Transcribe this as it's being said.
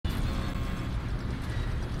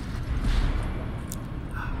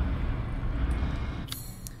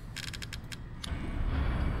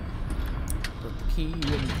key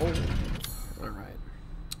and pull. Alright.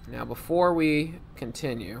 Now before we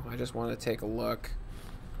continue, I just want to take a look.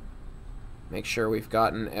 Make sure we've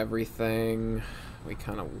gotten everything we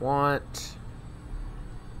kind of want.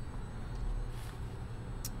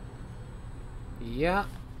 Yeah.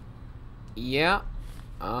 Yeah.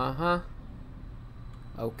 Uh-huh.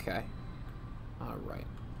 Okay. Alright.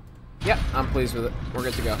 Yep, I'm pleased with it. We're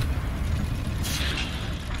good to go.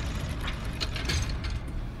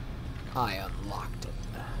 I unlocked it.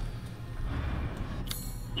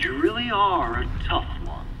 You really are a tough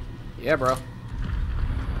one. Yeah, bro.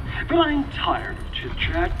 But I'm tired of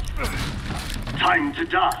chit-chat. Time to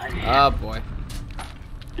die. Oh, boy.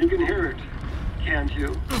 You can hear it, can't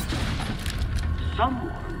you?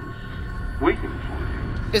 Someone's waiting for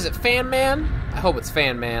you. Is it Fan Man? I hope it's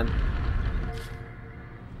Fan Man.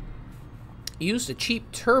 Used a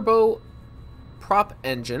cheap turbo prop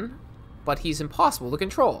engine, but he's impossible to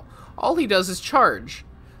control. All he does is charge.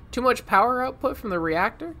 Too much power output from the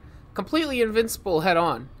reactor? Completely invincible head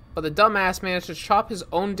on. But the dumbass managed to chop his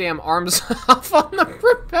own damn arms off on the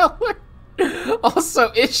propeller.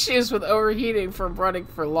 Also, issues with overheating from running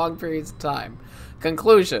for long periods of time.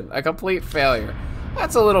 Conclusion, a complete failure.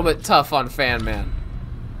 That's a little bit tough on Fan Man.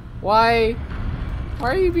 Why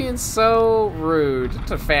are you being so rude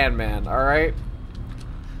to Fan Man, alright?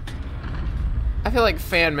 I feel like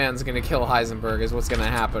Fan Man's gonna kill Heisenberg is what's gonna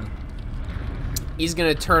happen. He's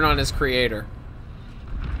gonna turn on his creator.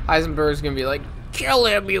 Heisenberg's gonna be like, kill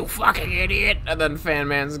him, you fucking idiot! And then Fan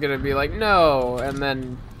Man's gonna be like, no! And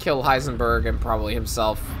then kill Heisenberg and probably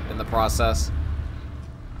himself in the process.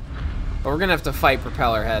 But we're gonna have to fight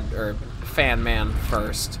Propeller Head, or Fan Man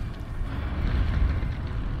first.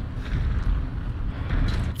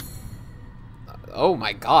 Oh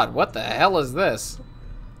my god, what the hell is this?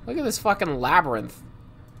 Look at this fucking labyrinth.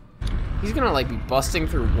 He's gonna like be busting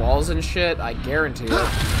through walls and shit, I guarantee it.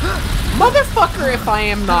 Motherfucker, if I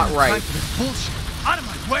am not right. Bullshit. Out of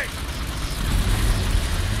my way.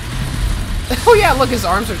 Oh yeah, look, his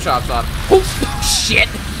arms are chopped off. Oh shit!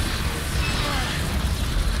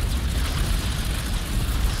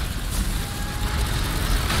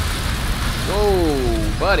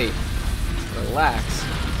 Whoa, buddy. Relax.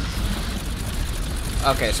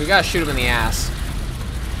 Okay, so we gotta shoot him in the ass.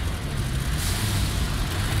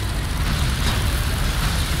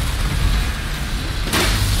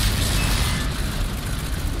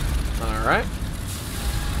 Alright.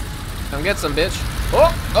 Come get some, bitch.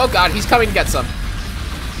 Oh! Oh god, he's coming to get some.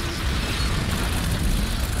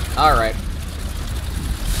 Alright.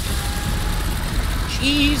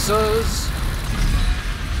 Jesus!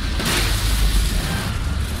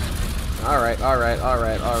 Alright, alright,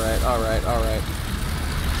 alright, alright, alright, alright.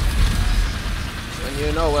 And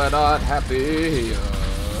you know we're not happy.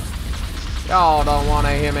 Y'all don't want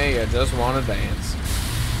to hear me, you just want to dance.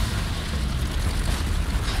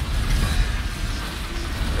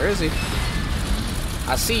 Where is he?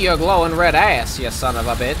 I see your glowing red ass, you son of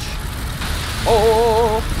a bitch.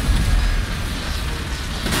 Oh!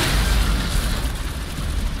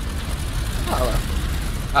 Oh, hello.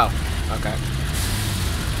 Oh, okay.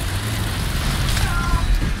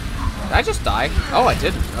 Did I just die? Oh, I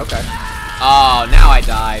didn't. Okay. Oh, now I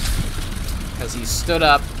died. Because he stood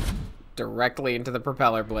up directly into the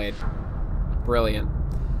propeller blade. Brilliant.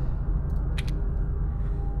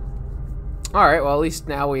 Alright, well at least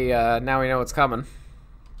now we know what's coming.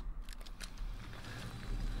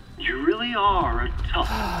 You really are a tough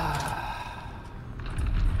one.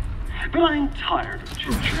 But I'm tired of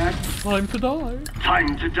chit-chat. Time to die.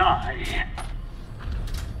 Time to die.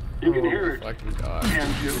 You can hear it, Fucking die.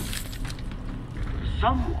 can't you?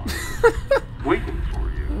 Someone waiting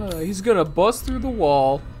for you. He's gonna bust through the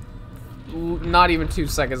wall. Not even 2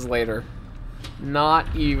 seconds later.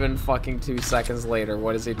 Not even fucking 2 seconds later.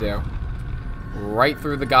 What does he do? Right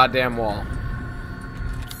through the goddamn wall.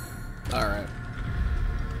 Alright.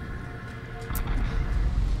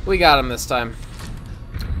 We got him this time.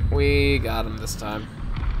 We got him this time.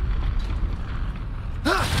 I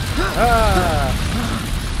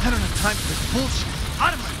don't have time for this bullshit.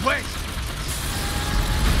 Out of my way.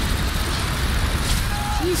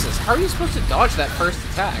 Jesus, how are you supposed to dodge that first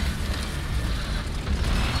attack?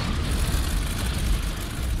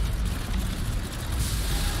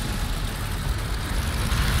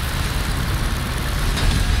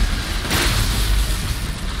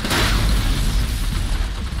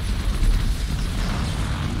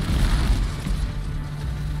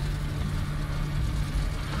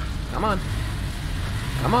 Come on.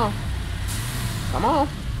 Come on. Come on.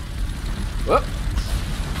 Whoop.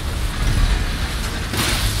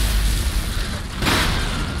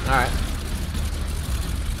 Alright.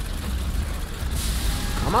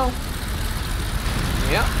 Come on.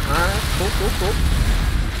 Yeah, alright. Cool.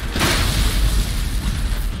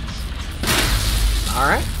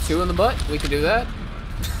 Alright, 2 in the butt. We can do that.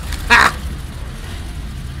 Ha!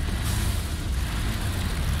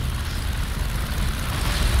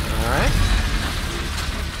 Alright.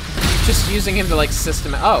 Just using him to, like,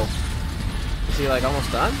 system... Oh. Is he, like, almost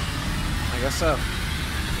done? I guess so.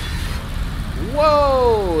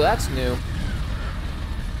 Whoa! That's new.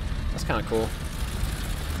 That's kind of cool.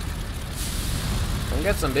 Come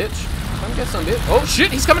get some, bitch. Come get some, bitch. Oh,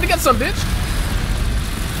 shit! He's coming to get some, bitch!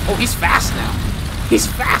 Oh, he's fast now. He's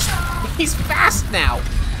fast! He's fast now!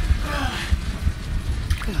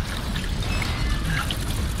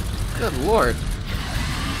 Good lord.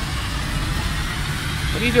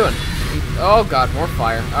 What are you doing? Oh god, more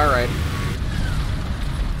fire. Alright.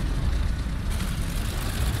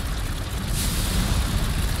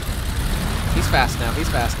 He's fast now. He's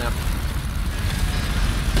fast now.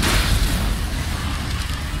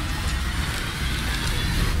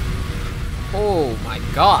 Oh my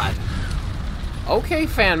god. Okay,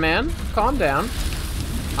 fan man. Calm down.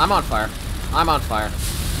 I'm on fire. I'm on fire.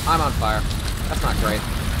 I'm on fire. That's not great.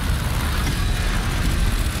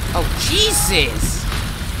 Oh, Jesus!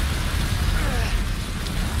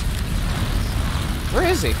 Where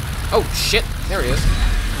is he? Oh, shit. There he is.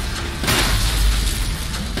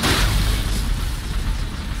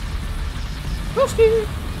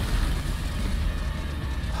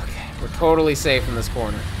 Okay, we're totally safe in this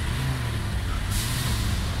corner.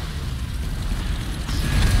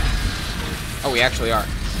 Oh, we actually are.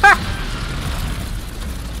 Ha!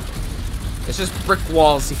 It's just brick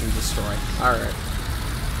walls he can destroy. Alright.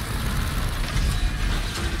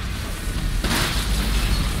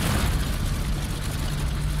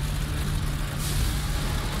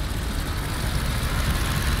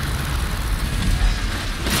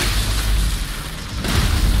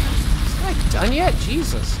 Done yet?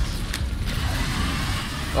 Jesus.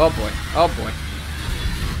 Oh boy. Oh boy.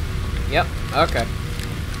 Yep. Okay.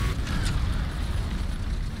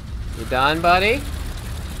 You done, buddy?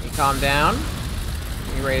 You calm down?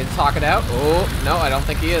 You ready to talk it out? Oh, no, I don't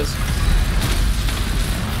think he is.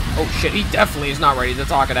 Oh shit, he definitely is not ready to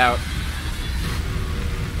talk it out.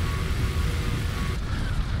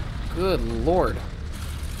 Good lord.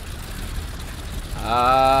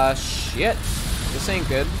 Shit. This ain't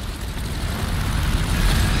good.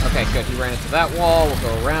 Okay, good. He ran into that wall. We'll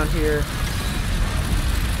go around here.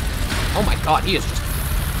 Oh my god, he is just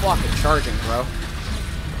fucking charging, bro.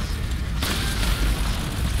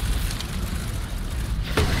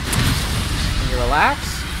 Can you relax?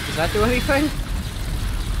 Does that do anything?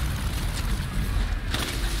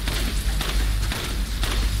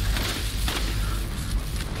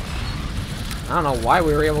 I don't know why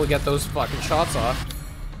we were able to get those fucking shots off.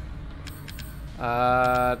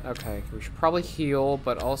 Okay, we should probably heal,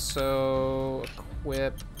 but also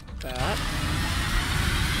equip that.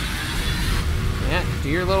 Yeah, do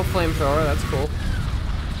your little flamethrower, that's cool.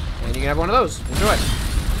 And you can have one of those. Enjoy.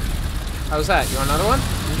 How's that? You want another one?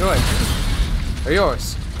 Enjoy. They're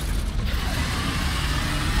yours.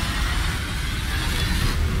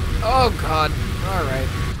 Oh god. Alright.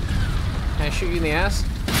 Can I shoot you in the ass?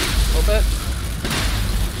 A little bit?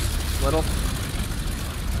 Little.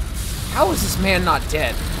 How is this man not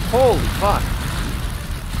dead? Holy fuck.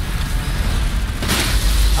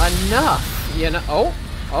 Enough. You know. Oh.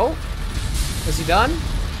 Oh. Is he done?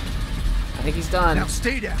 I think he's done. Now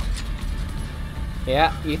stay down.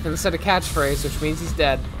 Yeah, Ethan said a catchphrase, which means he's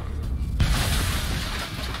dead.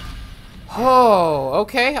 Oh,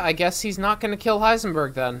 okay. I guess he's not gonna kill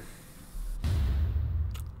Heisenberg then.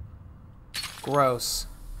 Gross.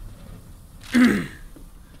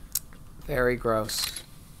 Very gross.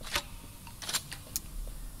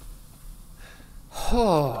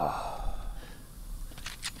 Oh,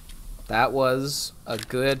 that was a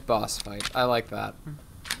good boss fight. I like that.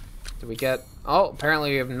 Did we get... Oh,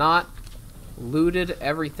 apparently we have not looted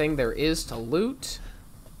everything there is to loot.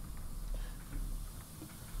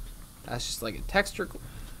 That's just like a texture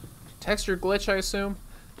glitch, I assume.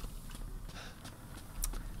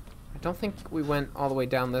 I don't think we went all the way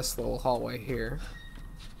down this little hallway here.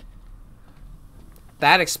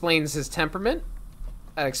 That explains his temperament.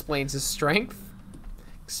 That explains his strength.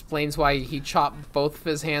 Explains why he chopped both of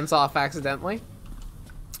his hands off accidentally.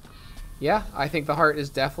 Yeah, I think the heart is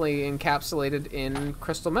definitely encapsulated in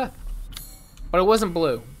crystal meth. But it wasn't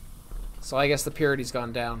blue. So I guess the purity's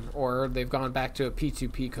gone down. Or they've gone back to a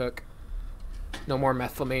P2P cook. No more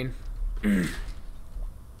methylamine.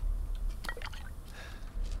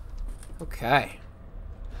 Okay.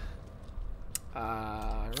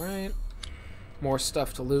 Alright. More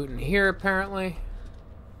stuff to loot in here, apparently.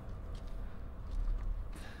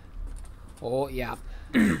 Oh, yeah.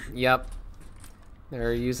 Yep.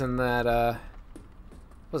 They're using that,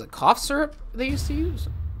 was it cough syrup they used to use?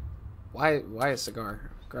 Why a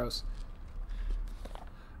cigar? Gross.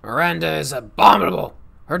 Miranda is abominable.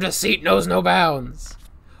 Her deceit knows no bounds.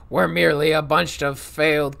 We're merely a bunch of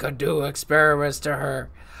failed Kadu experiments to her.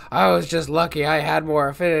 I was just lucky I had more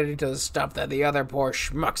affinity to the stuff than the other poor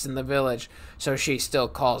schmucks in the village, so she still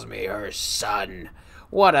calls me her son.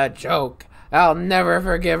 What a joke. I'll never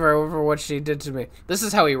forgive her for what she did to me. This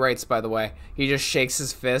is how he writes, by the way. He just shakes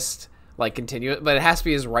his fist, like, continuous, but it has to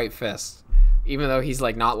be his right fist. Even though he's,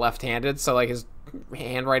 like, not left-handed, so, like, his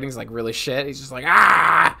handwriting's, like, really shit. He's just like,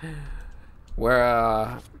 ah!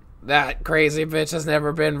 Where, that crazy bitch has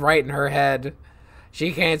never been right in her head.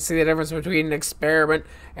 She can't see the difference between an experiment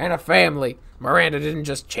and a family. Miranda didn't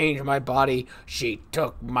just change my body, she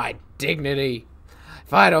took my dignity.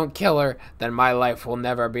 If I don't kill her, then my life will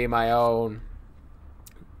never be my own.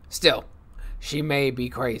 Still, she may be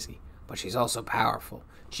crazy, but she's also powerful.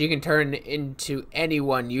 She can turn into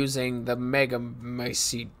anyone using the Mega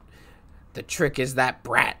Mercy. The trick is that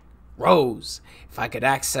brat, Rose. If I could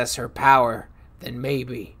access her power, then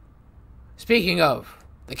maybe. Speaking of,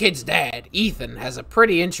 the kid's dad, Ethan, has a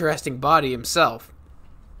pretty interesting body himself.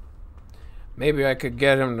 Maybe I could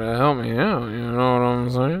get him to help me out, you know what I'm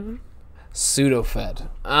saying? Pseudo-fed.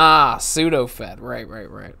 Ah, pseudo-fed. Right.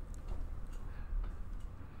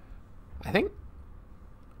 I think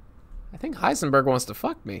Heisenberg wants to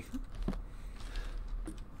fuck me.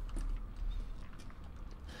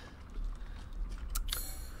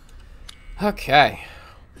 Okay.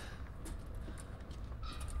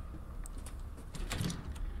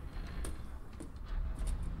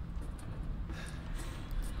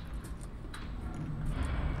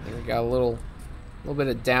 We got a little bit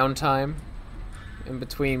of downtime in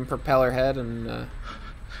between Propeller Head and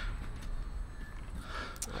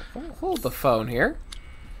hold the phone here.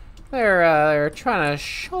 They're trying to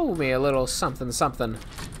show me a little something.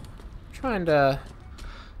 Trying to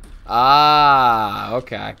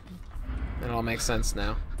okay. It all makes sense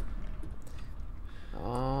now.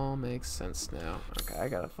 Okay, I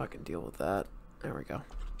gotta fucking deal with that. There we go.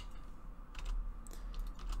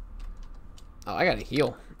 Oh, I gotta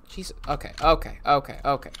heal. Jesus. Okay.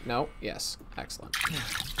 No. Yes. Excellent.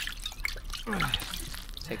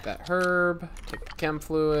 Take that herb. Take the chem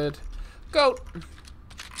fluid. Goat.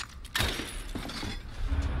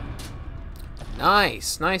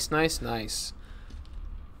 Nice. That's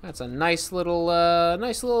a nice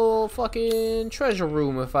little fucking treasure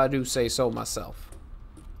room, if I do say so myself.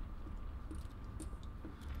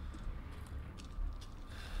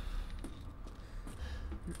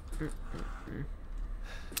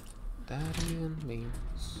 Daddy and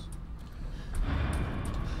memes.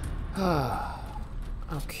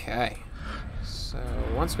 Okay. So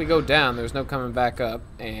once we go down, there's no coming back up,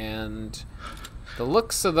 and the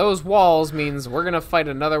looks of those walls means we're gonna fight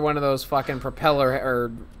another one of those fucking propeller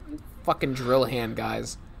or fucking drill hand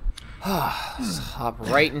guys. Just hop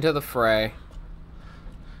right into the fray.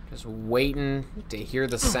 Just waiting to hear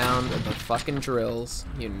the sound of the fucking drills.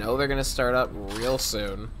 You know they're gonna start up real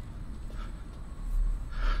soon.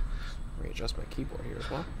 Readjust my keyboard here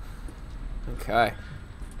as well. Okay.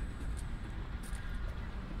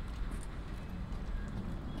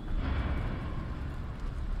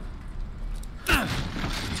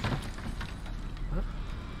 What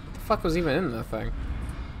the fuck was even in the thing?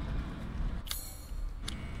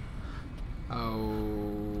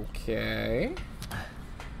 Okay.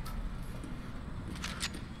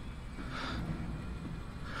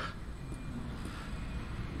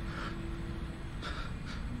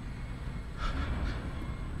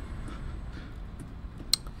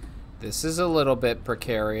 This is a little bit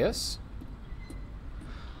precarious.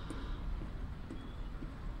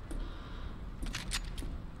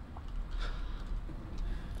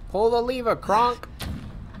 Pull the lever, Kronk.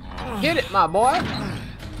 Hit it, my boy.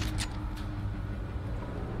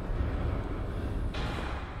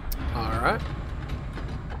 Alright.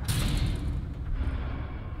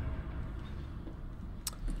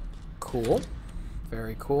 Cool.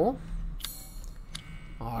 Very cool.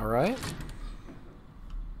 Alright.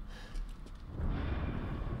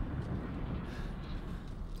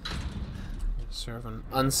 Sort of an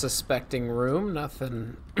unsuspecting room.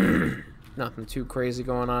 Nothing nothing too crazy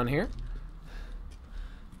going on here.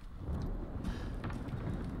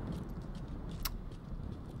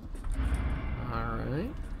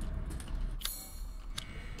 Alright.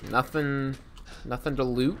 Nothing to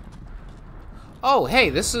loot. Oh, hey,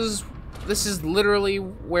 this is literally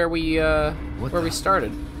where we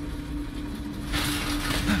started.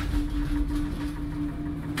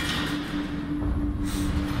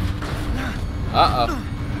 Uh-oh.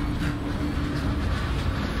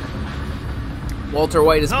 Walter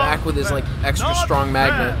White is back with his, like, extra strong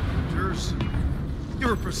magnet.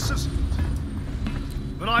 You're persistent.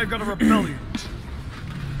 But I've got a rebellion.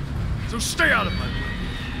 So stay out of my way.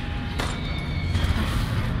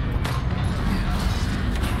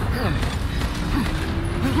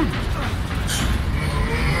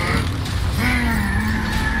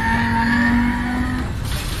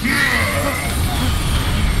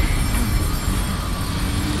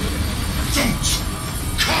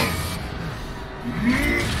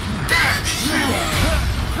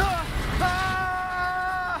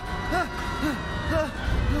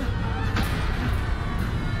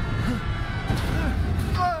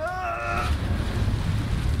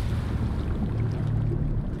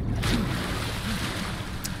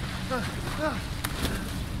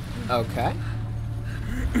 Okay.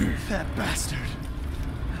 That bastard.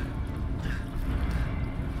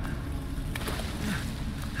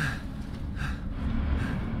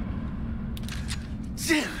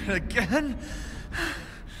 Damn it again.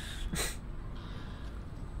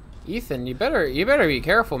 Ethan, you better be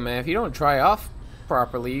careful, man. If you don't dry off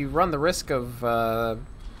properly, you run the risk of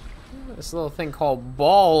this little thing called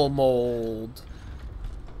ball mold.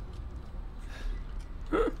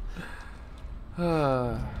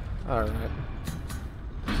 Alright.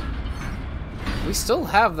 We still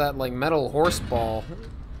have that, like, metal horse ball.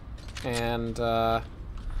 And, I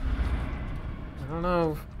don't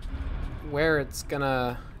know where it's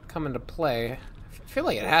gonna come into play. I feel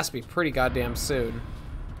like it has to be pretty goddamn soon.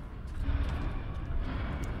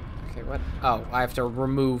 Okay, what? Oh, I have to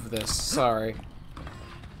remove this. Sorry.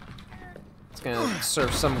 It's gonna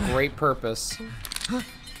serve some great purpose.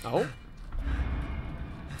 Oh.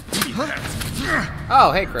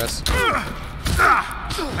 Oh, hey, Chris.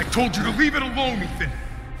 I told you to leave it alone, Ethan.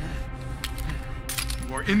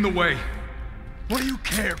 You are in the way. What do you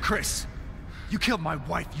care, Chris? You killed my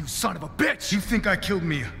wife, you son of a bitch! You think I killed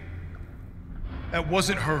Mia? That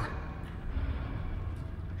wasn't her.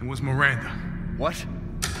 It was Miranda. What?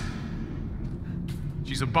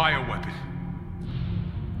 She's a bioweapon.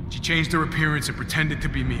 She changed her appearance and pretended to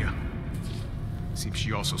be Mia. Seems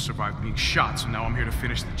she also survived being shot, so now I'm here to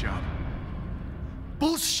finish the job.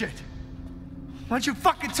 Bullshit! Why don't you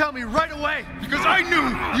fucking tell me right away? Because I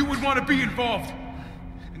knew you would want to be involved.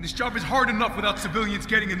 And this job is hard enough without civilians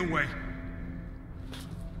getting in the way.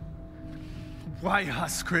 Why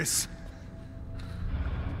us, Chris?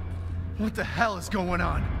 What the hell is going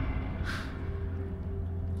on?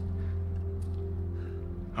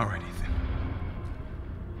 All right, Ethan.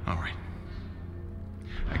 All right.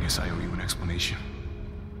 I guess I owe you an explanation.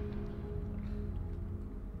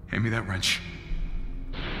 Hand me that wrench.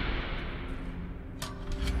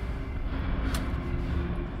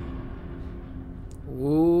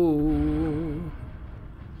 Ooh.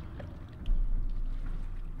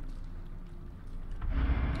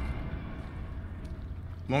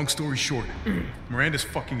 Long story short, Miranda's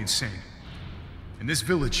fucking insane. In this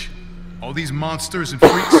village, all these monsters and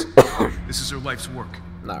freaks, this is her life's work.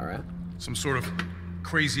 All right. Some sort of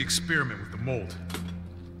crazy experiment with the mold.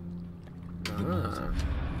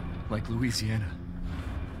 Like Louisiana.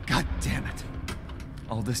 God damn it.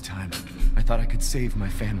 All this time, I thought I could save my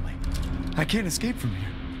family. I can't escape from here.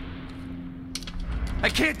 I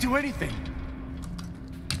can't do anything.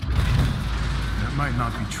 That might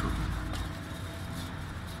not be true.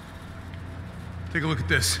 Take a look at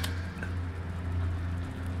this.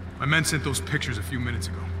 My men sent those pictures a few minutes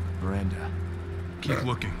ago. Miranda. Keep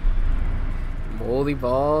looking. Moldy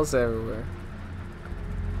balls everywhere.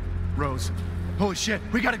 Rose. Holy shit,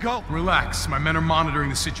 we gotta go! Relax, my men are monitoring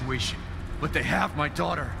the situation. But they have my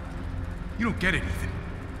daughter. You don't get it, Ethan.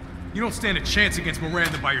 You don't stand a chance against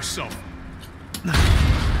Miranda by yourself.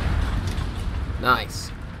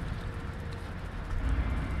 Nice.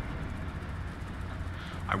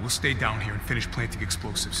 I will stay down here and finish planting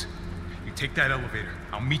explosives. You take that elevator,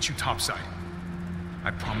 I'll meet you topside.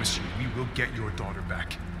 I promise you, we will get your daughter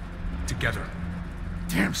back. Together.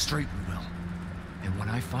 Damn straight we will. And when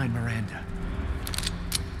I find Miranda,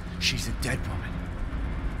 she's a dead woman.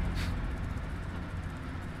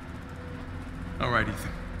 All right,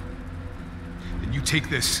 Ethan. Then you take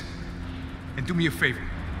this, and do me a favor.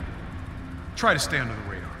 Try to stay under the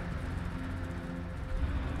radar.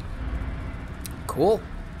 Cool.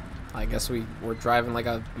 I guess we're driving like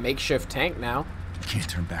a makeshift tank now. I can't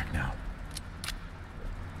turn back now.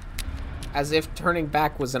 As if turning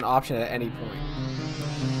back was an option at any point.